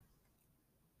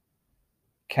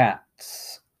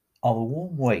Cats are the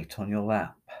warm weight on your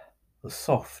lap, the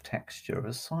soft texture of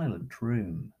a silent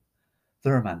room,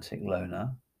 the romantic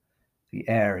loner, the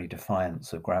airy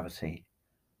defiance of gravity,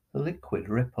 the liquid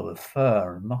ripple of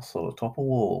fur and muscle atop a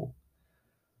wall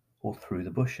or through the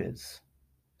bushes.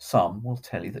 Some will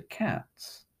tell you that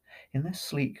cats, in their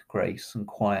sleek grace and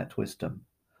quiet wisdom,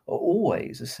 are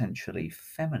always essentially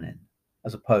feminine,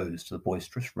 as opposed to the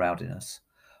boisterous rowdiness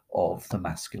of the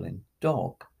masculine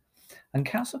dog. And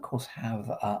cats, of course, have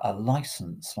a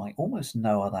license like almost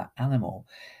no other animal.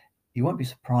 You won't be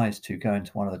surprised to go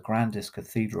into one of the grandest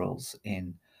cathedrals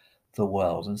in the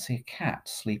world and see a cat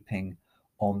sleeping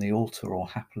on the altar or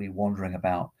happily wandering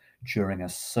about during a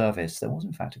service. There was,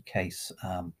 in fact, a case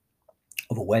of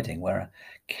a wedding where a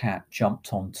cat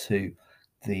jumped onto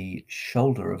the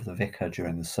shoulder of the vicar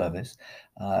during the service.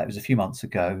 It was a few months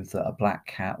ago that a black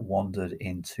cat wandered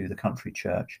into the country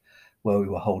church where we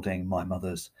were holding my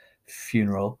mother's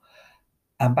funeral.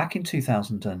 And back in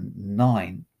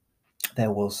 2009,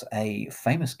 there was a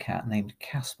famous cat named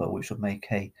Casper, which would make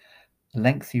a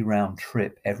lengthy round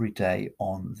trip every day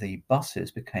on the buses,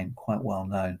 became quite well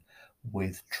known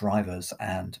with drivers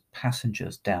and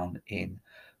passengers down in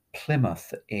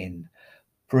Plymouth in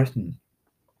Britain.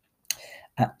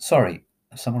 Sorry,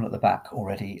 someone at the back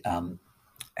already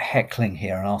heckling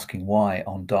here and asking why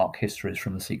on Dark Histories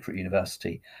from the Secret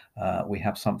University we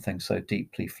have something so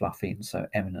deeply fluffy and so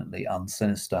eminently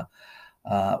unsinister.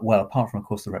 Well, apart from, of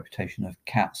course, the reputation of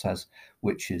cats as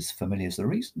witches familiars, the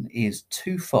reason is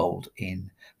twofold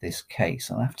in this case.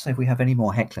 And I have to say, if we have any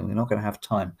more heckling, we're not going to have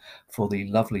time for the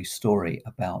lovely story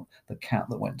about the cat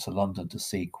that went to London to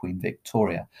see Queen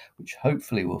Victoria, which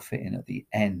hopefully will fit in at the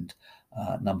end,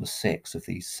 number 6 of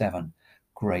these 7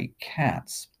 great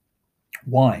cats.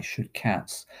 Why should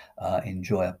cats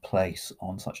enjoy a place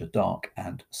on such a dark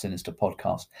and sinister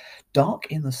podcast?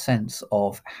 Dark in the sense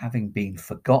of having been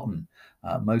forgotten,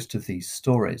 most of these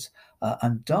stories,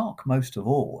 and dark most of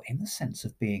all in the sense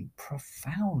of being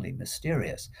profoundly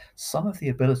mysterious. Some of the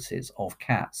abilities of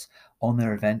cats on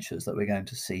their adventures that we're going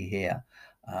to see here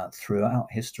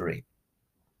throughout history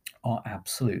are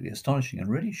absolutely astonishing and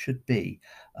really should be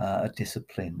a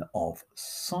discipline of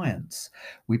science.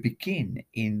 We begin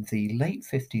in the late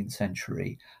 15th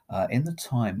century, in the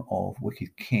time of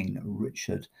wicked King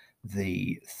Richard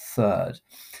III.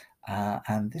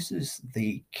 And this is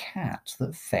the cat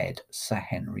that fed Sir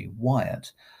Henry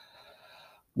Wyatt.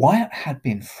 Wyatt had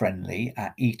been friendly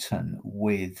at Eton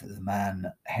with the man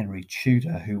Henry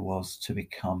Tudor, who was to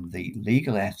become the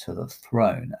legal heir to the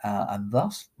throne, and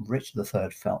thus Richard III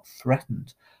felt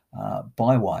threatened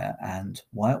by Wyatt, and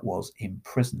Wyatt was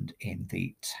imprisoned in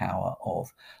the Tower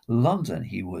of London.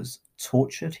 He was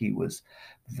tortured, he was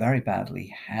very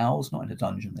badly housed, not in a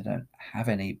dungeon, they don't have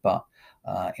any, but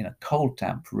in a cold,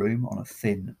 damp room on a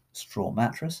thin straw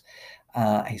mattress.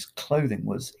 His clothing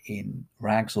was in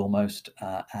rags almost,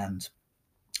 and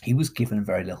he was given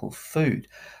very little food.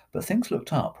 But things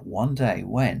looked up one day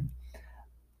when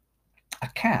a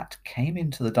cat came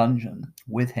into the dungeon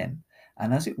with him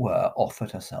and, as it were,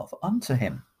 offered herself unto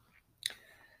him.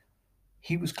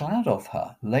 He was glad of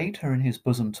her, laid her in his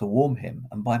bosom to warm him,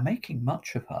 and by making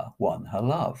much of her, won her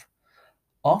love.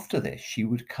 After this she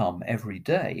would come every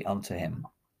day unto him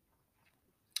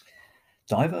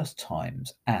divers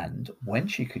times, and when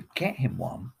she could get him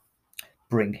one,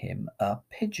 bring him a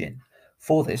pigeon.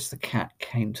 For this, the cat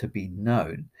came to be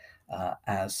known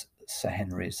as Sir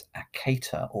Henry's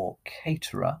Acater or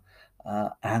caterer.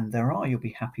 And there are, you'll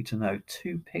be happy to know,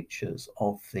 2 pictures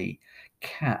of the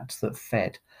cat that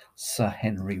fed Sir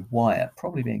Henry Wyatt,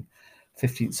 probably being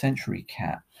 15th century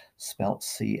cat, spelt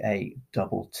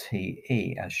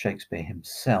Catte, as Shakespeare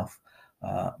himself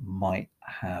might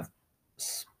have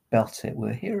spelt it.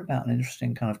 We'll hear about an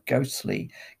interesting kind of ghostly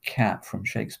cat from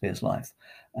Shakespeare's life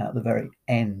at the very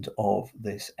end of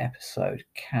this episode,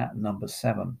 cat number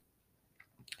 7.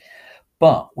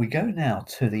 But we go now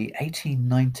to the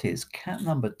 1890s. Cat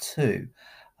number 2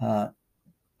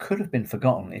 could have been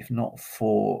forgotten if not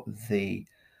for the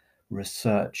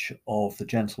research of the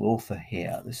gentle author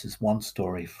here. This is one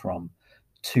story from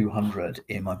 200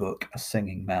 in my book, A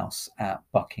Singing Mouse at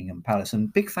Buckingham Palace.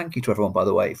 And big thank you to everyone, by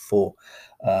the way, for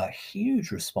a huge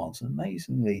response, an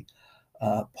amazingly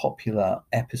popular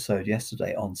episode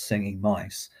yesterday on singing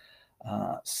mice.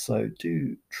 So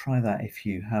do try that if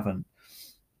you haven't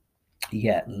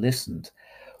yet listened.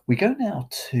 We go now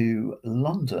to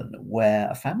London, where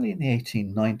a family in the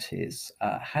 1890s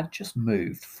had just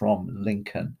moved from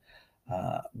Lincoln,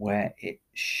 where it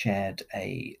shared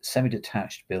a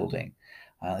semi-detached building.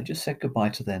 They just said goodbye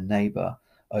to their neighbour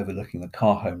overlooking the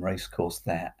Carhome racecourse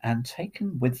there and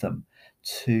taken with them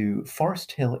to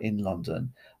Forest Hill in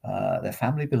London, their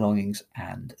family belongings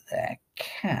and their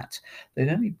cat. They'd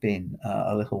only been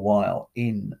a little while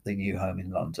in the new home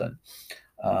in London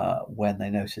when they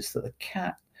noticed that the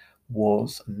cat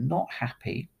was not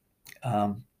happy.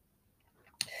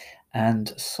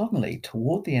 And suddenly,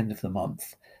 toward the end of the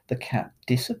month, the cat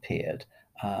disappeared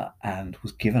and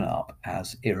was given up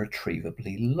as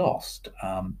irretrievably lost.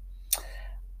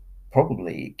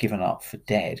 Probably given up for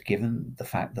dead, given the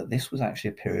fact that this was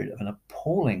actually a period of an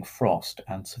appalling frost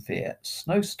and severe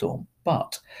snowstorm.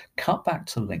 But cut back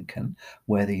to Lincoln,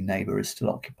 where the neighbour is still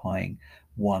occupying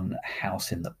one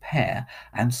house in the pair,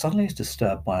 and suddenly is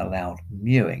disturbed by a loud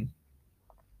mewing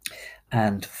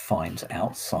and finds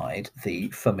outside the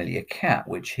familiar cat,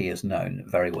 which he has known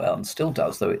very well and still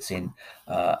does, though it's in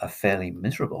a fairly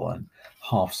miserable and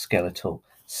half skeletal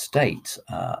state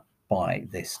by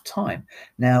this time.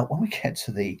 Now, when we get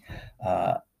to the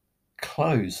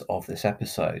close of this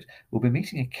episode, we'll be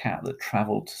meeting a cat that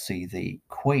travelled to see the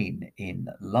Queen in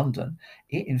London.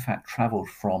 It, in fact, travelled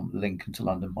from Lincoln to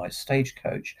London by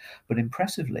stagecoach, but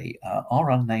impressively,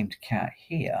 our unnamed cat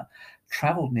here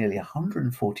travelled nearly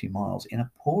 140 miles in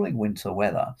appalling winter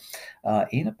weather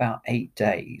in about 8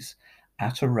 days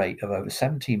at a rate of over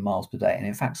 17 miles per day, and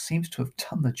in fact seems to have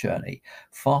done the journey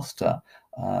faster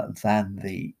than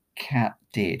the cat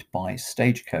did by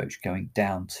stagecoach going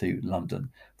down to London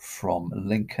from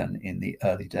Lincoln in the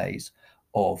early days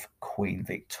of Queen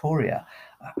Victoria.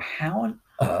 How on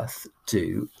earth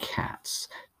do cats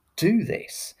do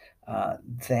this?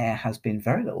 There has been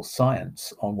very little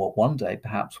science on what one day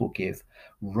perhaps will give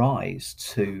rise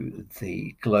to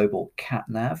the global cat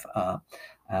nav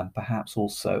and perhaps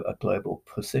also a global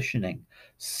positioning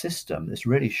system. This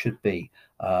really should be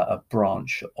a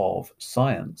branch of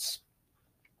science.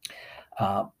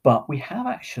 But we have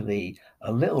actually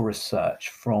a little research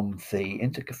from the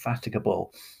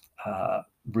indefatigable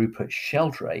Rupert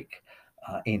Sheldrake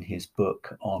in his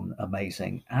book on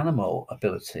amazing animal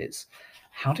abilities.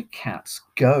 How do cats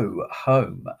go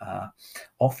home,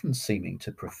 often seeming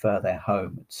to prefer their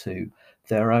home to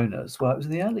their owners? Well, it was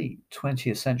in the early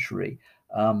 20th century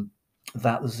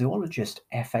that the zoologist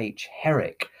F.H.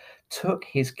 Herrick took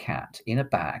his cat in a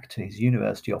bag to his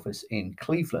university office in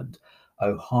Cleveland,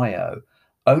 Ohio,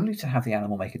 only to have the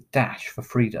animal make a dash for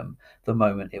freedom the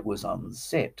moment it was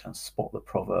unzipped. And spot the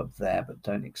proverb there, but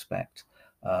don't expect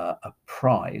a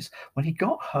prize. When he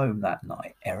got home that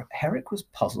night, Herrick was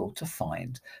puzzled to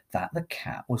find that the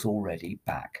cat was already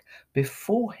back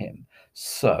before him.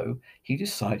 So he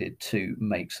decided to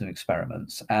make some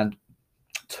experiments and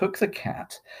took the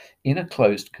cat in a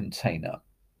closed container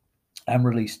and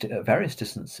released it at various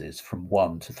distances from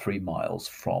 1 to 3 miles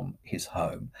from his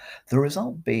home. The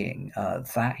result being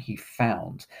that he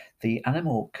found the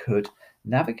animal could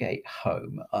navigate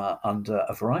home under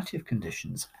a variety of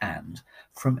conditions and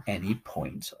from any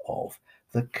point of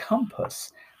the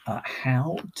compass.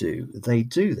 How do they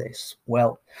do this?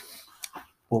 Well,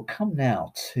 we'll come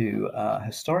now to a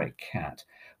historic cat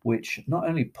which not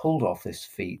only pulled off this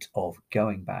feat of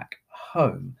going back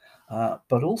home,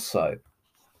 but also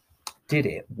did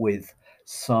it with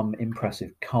some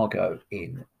impressive cargo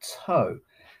in tow.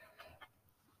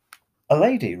 A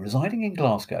lady residing in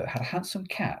Glasgow had a handsome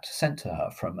cat sent to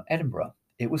her from Edinburgh.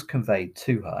 It was conveyed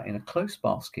to her in a close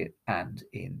basket and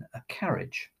in a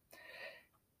carriage.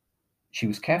 She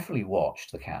was carefully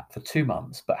watched, the cat, for 2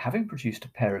 months, but having produced a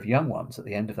pair of young ones at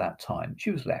the end of that time,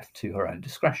 she was left to her own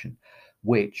discretion,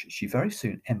 which she very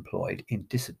soon employed in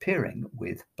disappearing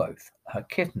with both her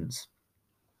kittens.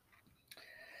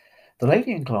 The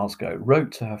lady in Glasgow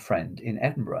wrote to her friend in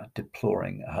Edinburgh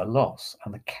deploring her loss,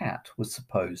 and the cat was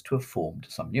supposed to have formed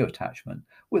some new attachment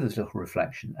with as little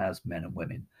reflection as men and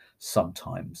women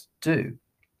sometimes do.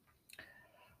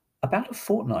 About a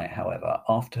fortnight, however,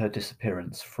 after her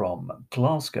disappearance from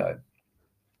Glasgow,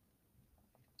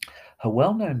 her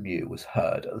well-known mew was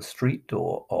heard at the street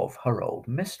door of her old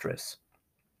mistress.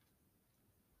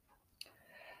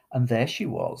 And there she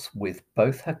was with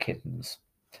both her kittens,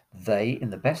 they in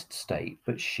the best state,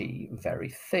 but she very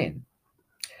thin.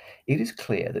 It is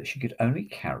clear that she could only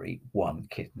carry one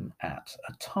kitten at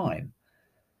a time.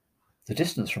 The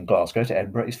distance from Glasgow to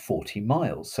Edinburgh is 40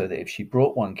 miles, so that if she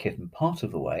brought one kitten part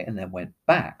of the way and then went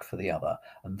back for the other,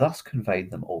 and thus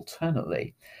conveyed them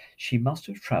alternately, she must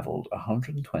have travelled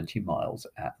 120 miles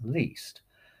at least.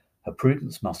 Her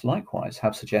prudence must likewise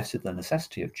have suggested the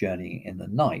necessity of journeying in the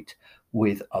night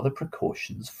with other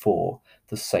precautions for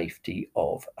the safety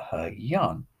of her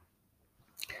young.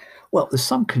 Well, there's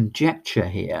some conjecture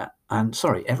here And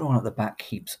sorry, everyone at the back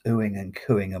keeps oohing and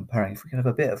cooing and purring. If we can have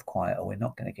a bit of quiet, or we're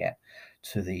not going to get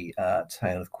to the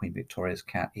tale of Queen Victoria's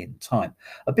cat in time.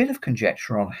 A bit of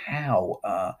conjecture on how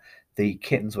the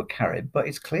kittens were carried, but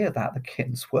it's clear that the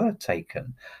kittens were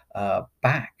taken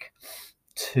back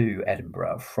to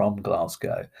Edinburgh from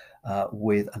Glasgow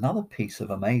with another piece of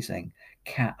amazing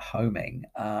cat homing,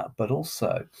 but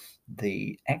also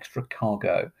the extra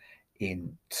cargo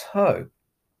in tow.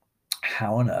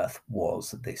 How on earth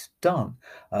was this done?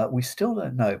 We still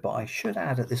don't know, but I should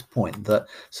add at this point that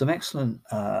some excellent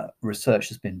research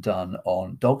has been done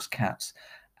on dogs, cats,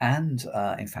 and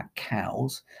in fact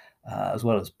cows, as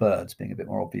well as birds being a bit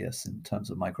more obvious in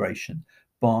terms of migration,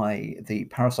 by the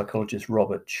parapsychologist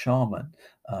Robert Sharman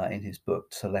in his book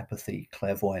Telepathy,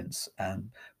 Clairvoyance, and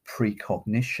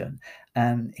Precognition.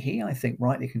 And he, I think,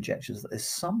 rightly conjectures that there's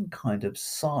some kind of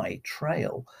psi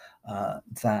trail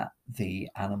that the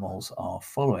animals are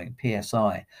following,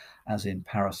 PSI, as in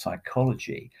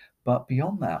parapsychology. But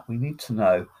beyond that, we need to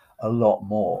know a lot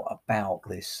more about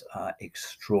this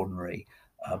extraordinary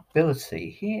ability.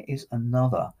 Here is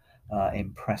another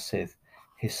impressive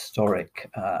historic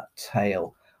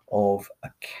tale of a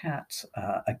cat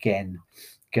again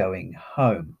going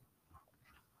home.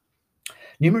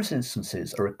 Numerous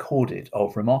instances are recorded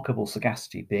of remarkable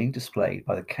sagacity being displayed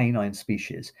by the canine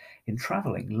species in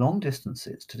travelling long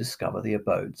distances to discover the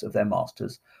abodes of their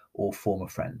masters or former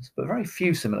friends, but very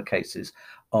few similar cases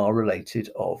are related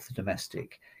of the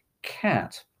domestic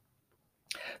cat.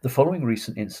 The following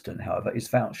recent incident, however, is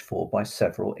vouched for by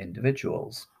several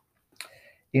individuals.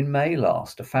 In May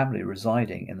last, a family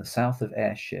residing in the south of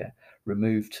Ayrshire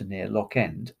removed to near Loch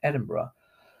End, Edinburgh,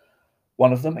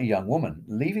 one of them a young woman,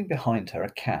 leaving behind her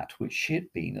a cat which she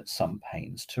had been at some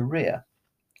pains to rear.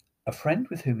 A friend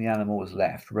with whom the animal was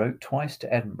left wrote twice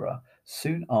to Edinburgh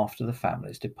soon after the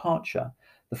family's departure,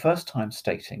 the first time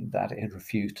stating that it had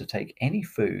refused to take any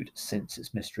food since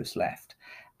its mistress left,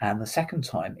 and the second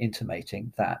time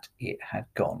intimating that it had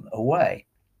gone away.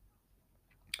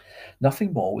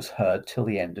 Nothing more was heard till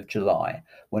the end of July,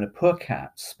 when a poor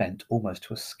cat, spent almost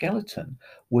to a skeleton,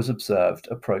 was observed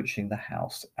approaching the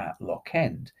house at Loch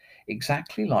End,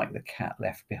 exactly like the cat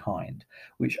left behind,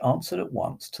 which answered at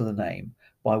once to the name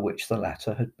by which the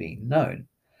latter had been known.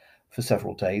 For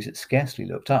several days it scarcely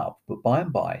looked up, but by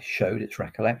and by showed its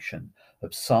recollection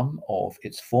of some of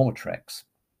its former tricks,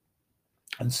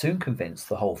 and soon convinced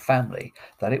the whole family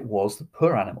that it was the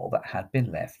poor animal that had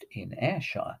been left in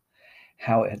Ayrshire.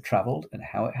 How it had travelled and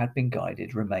how it had been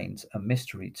guided remains a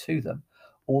mystery to them,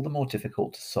 all the more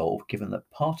difficult to solve given that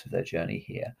part of their journey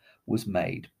here was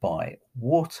made by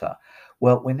water.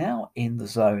 Well, we're now in the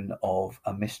zone of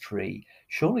a mystery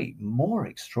surely more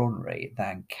extraordinary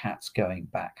than cats going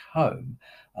back home,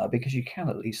 because you can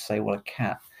at least say, well, a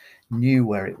cat knew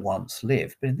where it once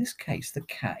lived, but in this case, the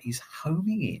cat is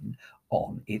homing in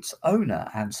on its owner,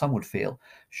 and some would feel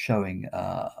showing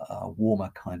a warmer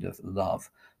kind of love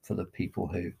for the people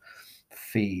who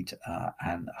feed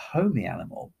and home the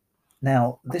animal.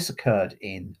 Now, this occurred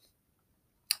in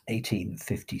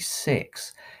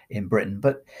 1856 in Britain,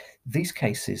 but these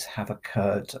cases have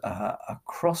occurred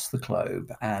across the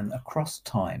globe and across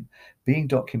time, being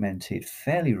documented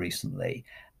fairly recently.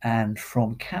 And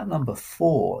from cat number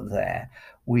 4 there,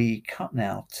 we cut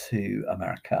now to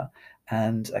America,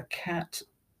 and a cat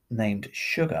named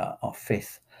Sugar, our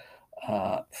fifth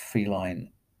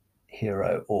feline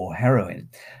hero or heroine,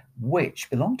 which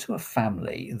belonged to a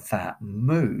family that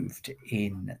moved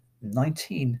in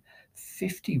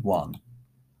 1951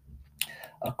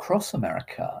 across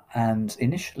America. And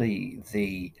initially,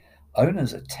 the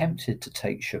owners attempted to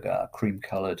take Sugar, a cream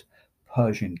colored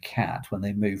Persian cat, when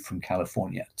they moved from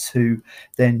California to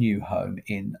their new home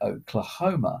in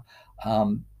Oklahoma,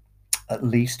 at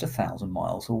least 1,000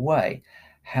 miles away.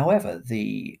 However,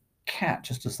 the cat,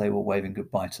 just as they were waving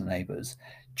goodbye to neighbours,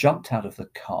 jumped out of the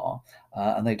car,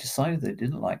 and they decided they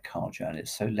didn't like car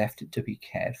journeys, so left it to be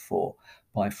cared for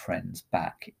by friends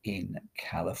back in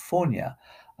California.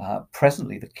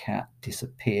 Presently, the cat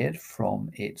disappeared from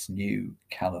its new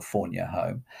California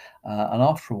home, and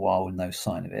after a while, with no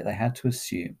sign of it, they had to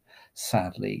assume,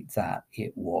 sadly, that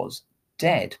it was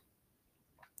dead.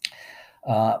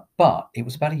 But it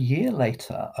was about a year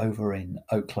later over in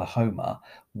Oklahoma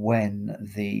when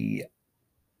the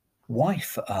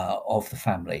wife of the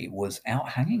family was out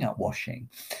hanging up washing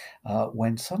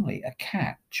when suddenly a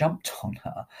cat jumped on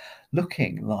her,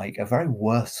 looking like a very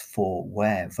worse for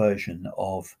wear version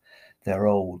of their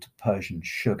old Persian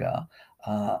Sugar.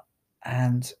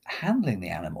 And handling the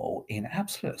animal in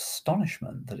absolute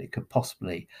astonishment that it could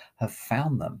possibly have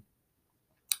found them.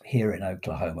 here in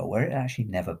Oklahoma, where it had actually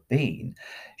never been,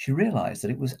 she realized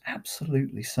that it was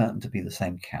absolutely certain to be the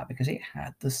same cat because it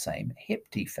had the same hip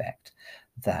defect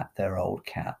that their old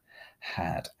cat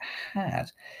had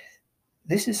had.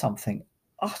 This is something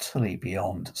utterly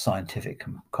beyond scientific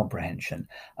comprehension.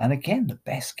 And again, the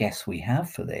best guess we have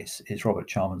for this is Robert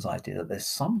Charman's idea that there's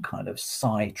some kind of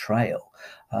psi trail,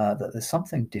 that there's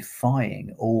something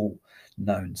defying all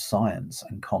known science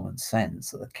and common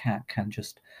sense, that the cat can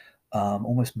just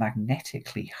almost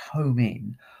magnetically home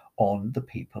in on the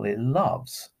people it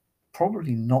loves.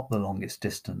 Probably not the longest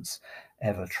distance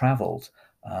ever traveled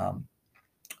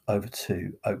over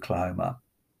to Oklahoma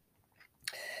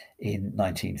in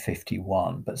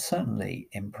 1951, but certainly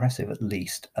impressive, at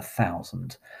least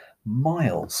 1,000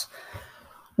 miles.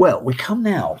 Well, we come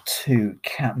now to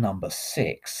cat number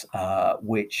 6,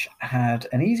 which had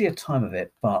an easier time of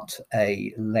it, but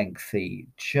a lengthy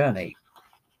journey.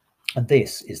 And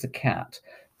this is the cat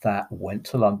that went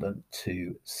to London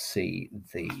to see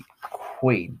the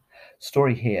Queen.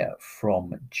 Story here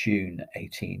from June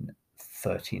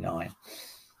 1839.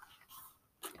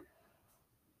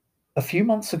 A few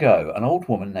months ago, an old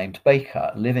woman named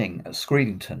Baker, living at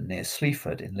Screedington near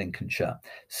Sleaford in Lincolnshire,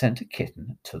 sent a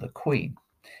kitten to the Queen.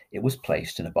 It was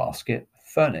placed in a basket,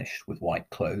 furnished with white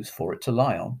clothes for it to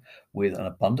lie on, with an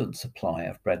abundant supply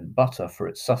of bread and butter for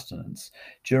its sustenance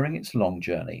during its long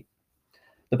journey.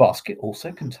 The basket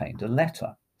also contained a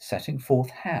letter setting forth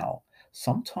how,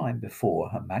 some time before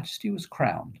Her Majesty was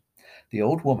crowned, the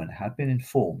old woman had been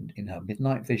informed in her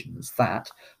midnight visions that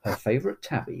her favourite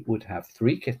tabby would have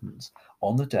 3 kittens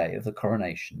on the day of the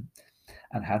coronation,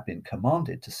 and had been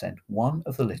commanded to send one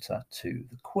of the litter to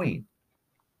the Queen.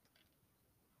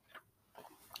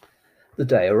 The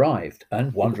day arrived,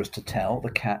 and wondrous to tell,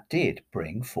 the cat did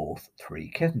bring forth 3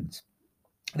 kittens.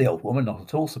 The old woman, not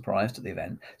at all surprised at the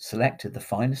event, selected the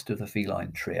finest of the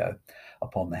feline trio,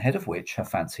 upon the head of which her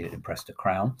fancy had impressed a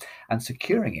crown, and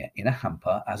securing it in a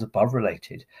hamper as above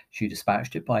related, she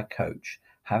dispatched it by coach,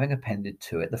 having appended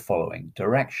to it the following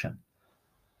direction: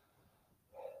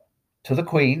 to the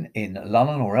Queen, in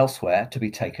London or elsewhere, to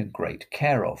be taken great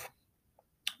care of.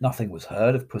 Nothing was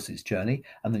heard of Puss's journey,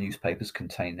 and the newspapers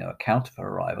contained no account of her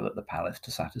arrival at the palace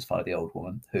to satisfy the old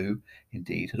woman, who,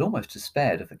 indeed, had almost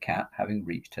despaired of the cat having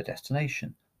reached her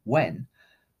destination, when,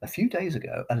 a few days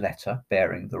ago, a letter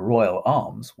bearing the royal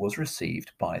arms was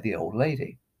received by the old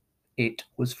lady. It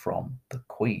was from the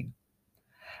Queen,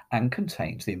 and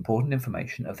contained the important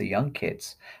information of the young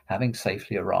kits having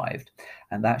safely arrived,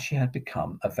 and that she had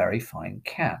become a very fine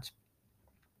cat.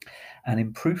 And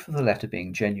in proof of the letter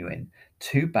being genuine,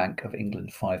 2 Bank of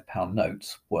England £5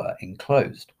 notes were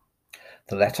enclosed.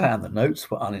 The letter and the notes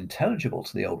were unintelligible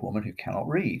to the old woman, who cannot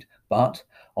read, but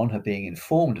on her being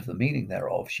informed of the meaning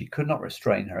thereof, she could not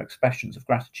restrain her expressions of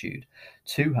gratitude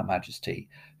to Her Majesty,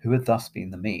 who had thus been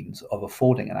the means of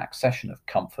affording an accession of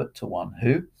comfort to one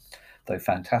who, though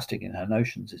fantastic in her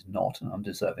notions, is not an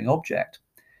undeserving object.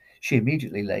 She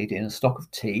immediately laid in a stock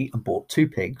of tea and bought 2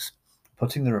 pigs,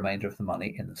 putting the remainder of the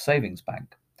money in the savings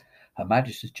bank. Her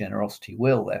Majesty's generosity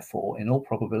will, therefore, in all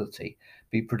probability,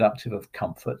 be productive of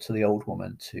comfort to the old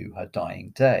woman to her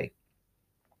dying day.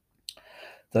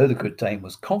 Though the good dame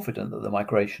was confident that the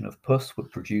migration of Puss would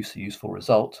produce a useful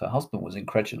result, her husband was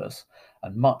incredulous,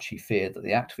 and much he feared that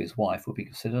the act of his wife would be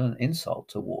considered an insult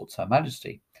towards Her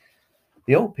Majesty.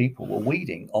 The old people were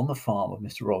weeding on the farm of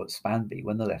Mr. Robert Spanby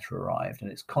when the letter arrived,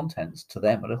 and its contents, to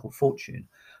them a little fortune,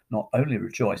 not only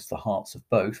rejoiced the hearts of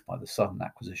both by the sudden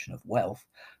acquisition of wealth,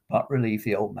 but relieved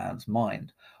the old man's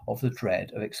mind of the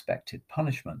dread of expected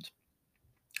punishment.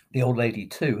 The old lady,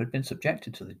 too, had been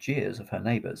subjected to the jeers of her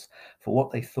neighbours for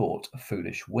what they thought a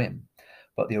foolish whim,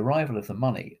 but the arrival of the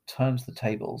money turned the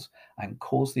tables and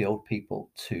caused the old people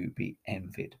to be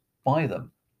envied by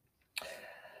them.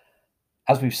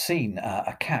 As we've seen,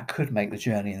 a cat could make the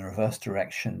journey in the reverse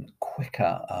direction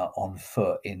quicker on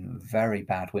foot in very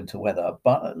bad winter weather,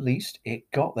 but at least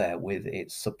it got there with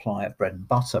its supply of bread and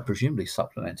butter, presumably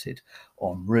supplemented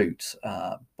en route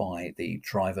by the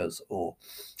drivers or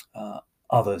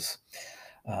others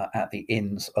at the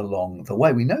inns along the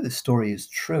way. We know this story is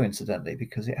true, incidentally,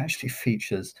 because it actually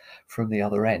features from the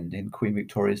other end in Queen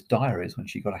Victoria's diaries, when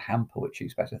she got a hamper which she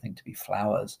expected, I think, to be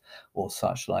flowers or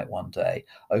such like one day,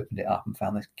 opened it up and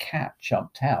found this cat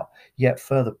jumped out. Yet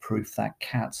further proof that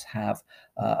cats have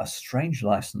a strange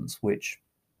license which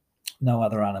no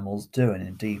other animals do, and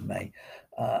indeed may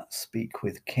speak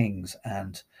with kings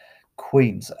and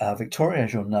queens. Victoria,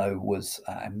 as you'll know, was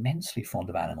immensely fond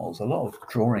of animals. A lot of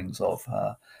drawings of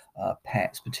her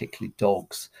pets, particularly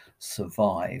dogs,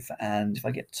 survive. And if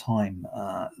I get time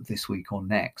this week or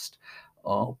next,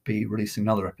 I'll be releasing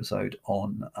another episode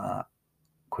on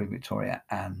Queen Victoria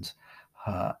and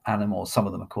her animals, some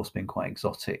of them, of course, being quite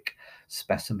exotic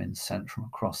specimens sent from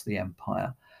across the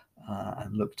empire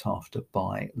and looked after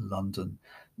by London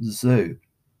Zoo.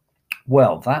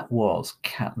 Well, that was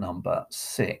cat number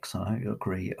 6, and I hope you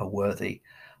agree, a worthy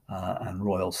and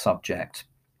royal subject.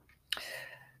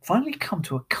 Finally, come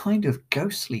to a kind of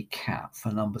ghostly cat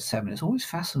for number 7. It's always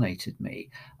fascinated me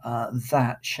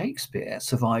that Shakespeare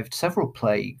survived several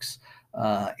plagues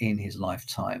in his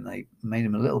lifetime. They made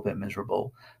him a little bit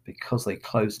miserable because they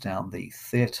closed down the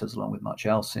theatres along with much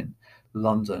else in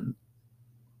London.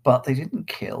 But they didn't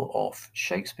kill off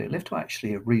Shakespeare. He lived to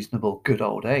actually a reasonable good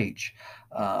old age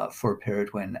for a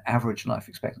period when average life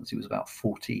expectancy was about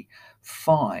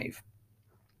 45.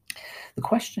 The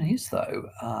question is, though,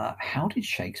 how did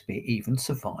Shakespeare even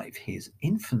survive his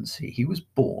infancy? He was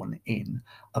born in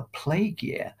a plague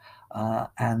year,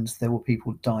 and there were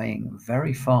people dying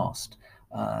very fast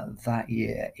that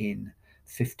year in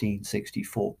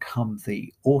 1564, come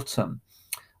the autumn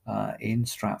in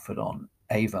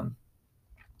Stratford-on-Avon.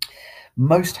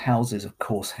 Most houses, of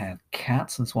course, had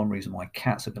cats, and that's one reason why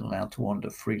cats have been allowed to wander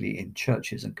freely in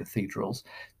churches and cathedrals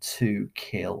to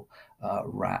kill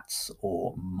rats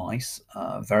or mice.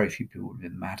 Very few people would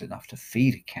have been mad enough to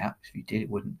feed a cat. If you did, it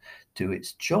wouldn't do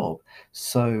its job.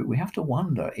 So we have to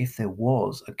wonder if there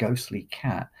was a ghostly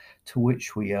cat to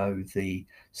which we owe the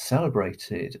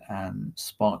celebrated and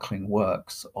sparkling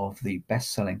works of the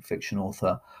best-selling fiction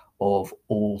author of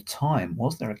all time.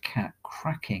 Was there a cat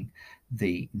cracking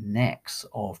the necks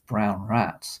of brown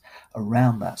rats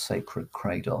around that sacred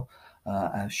cradle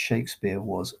as Shakespeare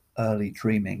was early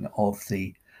dreaming of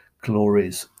the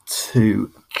glories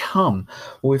to come?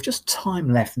 Well, we've just time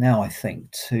left now, I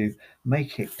think, to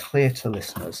make it clear to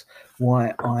listeners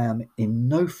why I am in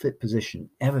no fit position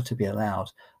ever to be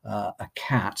allowed a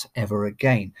cat ever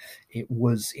again. It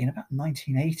was in about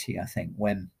 1980, I think,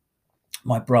 when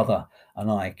my brother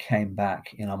and I came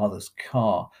back in our mother's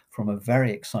car from a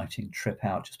very exciting trip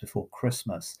out just before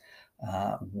Christmas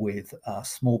with a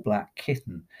small black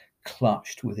kitten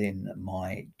clutched within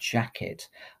my jacket.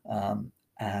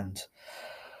 And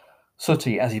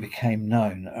Sooty, as he became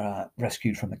known,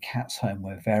 rescued from the cats' home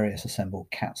where various assembled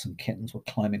cats and kittens were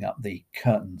climbing up the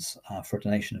curtains for a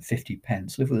donation of 50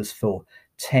 pence, lived with us for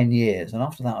 10 years. And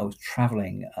after that, I was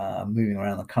travelling, moving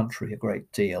around the country a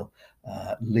great deal.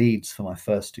 Leeds for my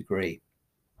first degree,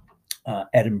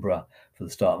 Edinburgh for the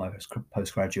start of my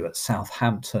postgraduate,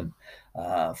 Southampton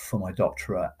for my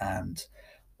doctorate, and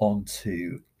on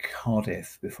to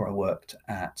Cardiff before I worked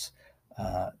at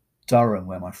Durham,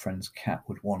 where my friend's cat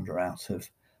would wander out of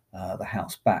the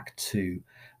house back to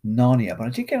Narnia. But I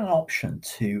did get an option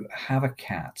to have a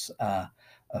cat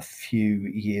a few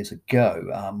years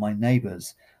ago. My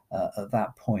neighbours at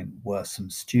that point were some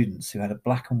students who had a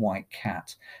black and white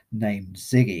cat named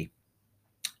Ziggy.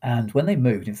 And when they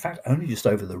moved, in fact, only just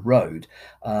over the road,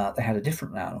 they had a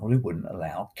different landlord who wouldn't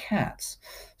allow cats.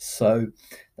 So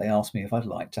they asked me if I'd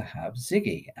like to have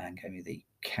Ziggy and gave me the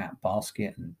cat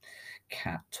basket and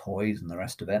cat toys and the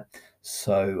rest of it.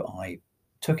 So I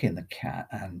took in the cat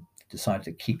and decided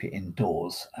to keep it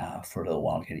indoors for a little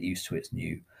while to get it used to its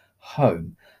new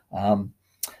home.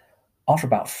 After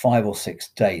about 5 or 6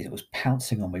 days, it was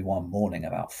pouncing on me one morning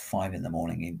about 5 in the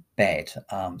morning in bed.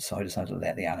 So I decided to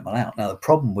let the animal out. Now, the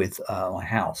problem with my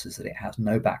house is that it has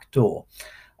no back door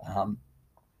and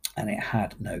it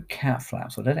had no cat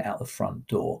flap. So I let it out the front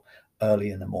door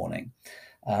early in the morning.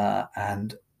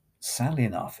 And sadly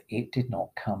enough, it did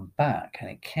not come back, and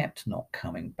it kept not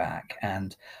coming back.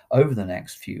 And over the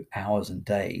next few hours and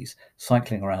days,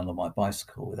 cycling around on my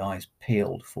bicycle with eyes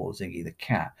peeled for Ziggy the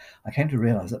cat, I came to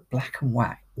realise that black and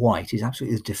white is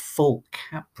absolutely the default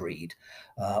cat breed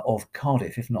of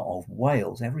Cardiff, if not of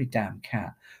Wales. Every damn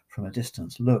cat from a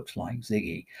distance looked like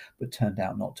Ziggy, but turned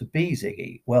out not to be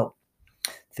Ziggy. Well,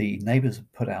 the neighbours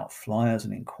had put out flyers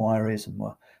and inquiries and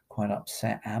were quite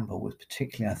upset. Amber was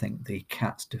particularly, I think, the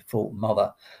cat's default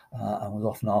mother and was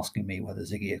often asking me whether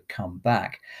Ziggy had come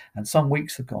back. And some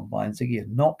weeks had gone by and Ziggy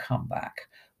had not come back.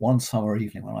 One summer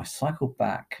evening when I cycled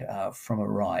back from a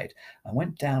ride, I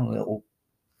went down a little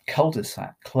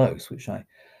cul-de-sac close, which I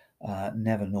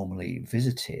never normally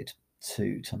visited,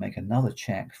 to make another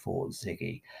check for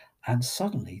Ziggy. And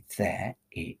suddenly there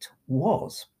it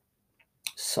was.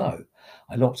 So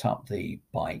I locked up the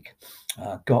bike,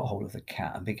 got hold of the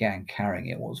cat, and began carrying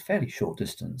it. What was a fairly short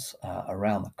distance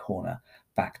around the corner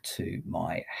back to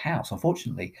my house.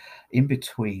 Unfortunately, in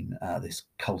between this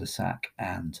cul-de-sac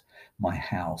and my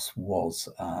house was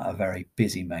a very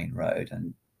busy main road,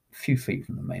 and a few feet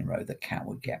from the main road, the cat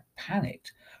would get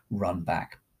panicked, run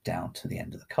back down to the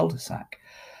end of the cul-de-sac.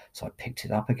 So I picked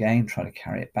it up again, tried to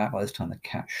carry it back. By this time, the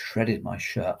cat shredded my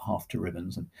shirt half to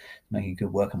ribbons and making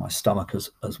good work of my stomach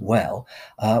as well.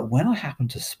 When I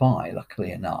happened to spy,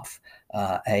 luckily enough,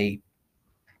 a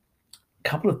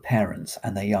couple of parents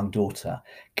and their young daughter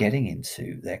getting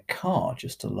into their car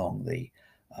just along the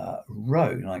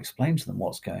road. And I explained to them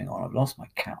what's going on. I've lost my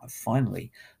cat. I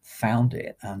finally found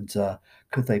it. And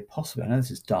could they possibly, I know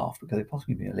this is daft, but could they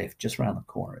possibly be a lift just around the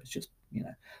corner? It's just,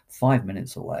 5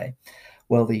 minutes away.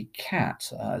 Well, the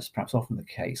cat, as perhaps often the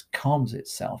case, calms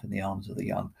itself in the arms of the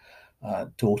young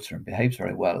daughter and behaves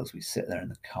very well as we sit there in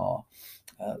the car,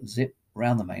 zip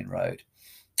round the main road,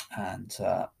 and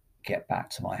get back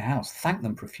to my house. Thank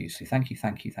them profusely. Thank you,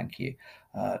 thank you, thank you.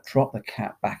 Drop the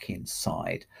cat back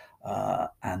inside,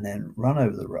 and then run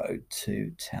over the road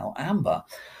to tell Amber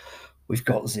we've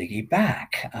got Ziggy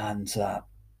back. And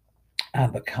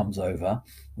Amber comes over.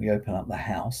 We open up the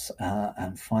house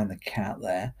and find the cat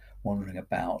there wandering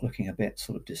about, looking a bit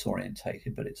sort of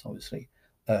disorientated, but it's obviously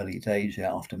early days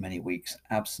yet after many weeks'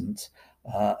 absence,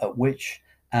 at which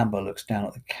Amber looks down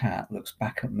at the cat, looks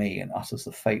back at me, and utters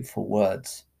the fateful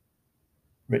words,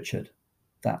 "Richard,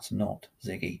 that's not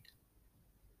Ziggy."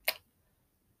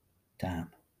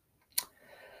 Damn.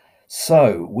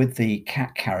 So, with the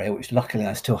cat carrier, which luckily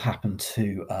I still happen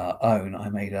to own, I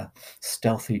made a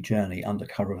stealthy journey under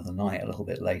cover of the night a little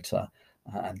bit later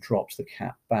and dropped the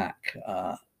cat back,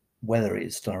 whether it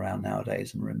is still around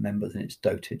nowadays and remembers in its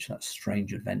dotage that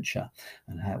strange adventure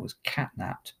and how it was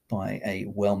catnapped by a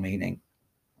well-meaning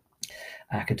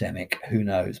academic, who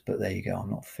knows? But there you go. I'm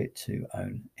not fit to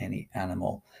own any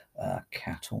animal,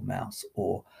 cat or mouse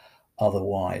or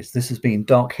otherwise. This has been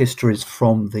Dark Histories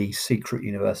from the Secret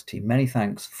University. Many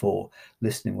thanks for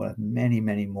listening. We'll have many,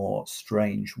 many more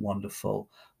strange, wonderful,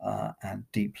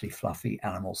 and deeply fluffy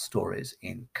animal stories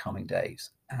in coming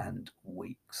days and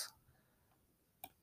weeks.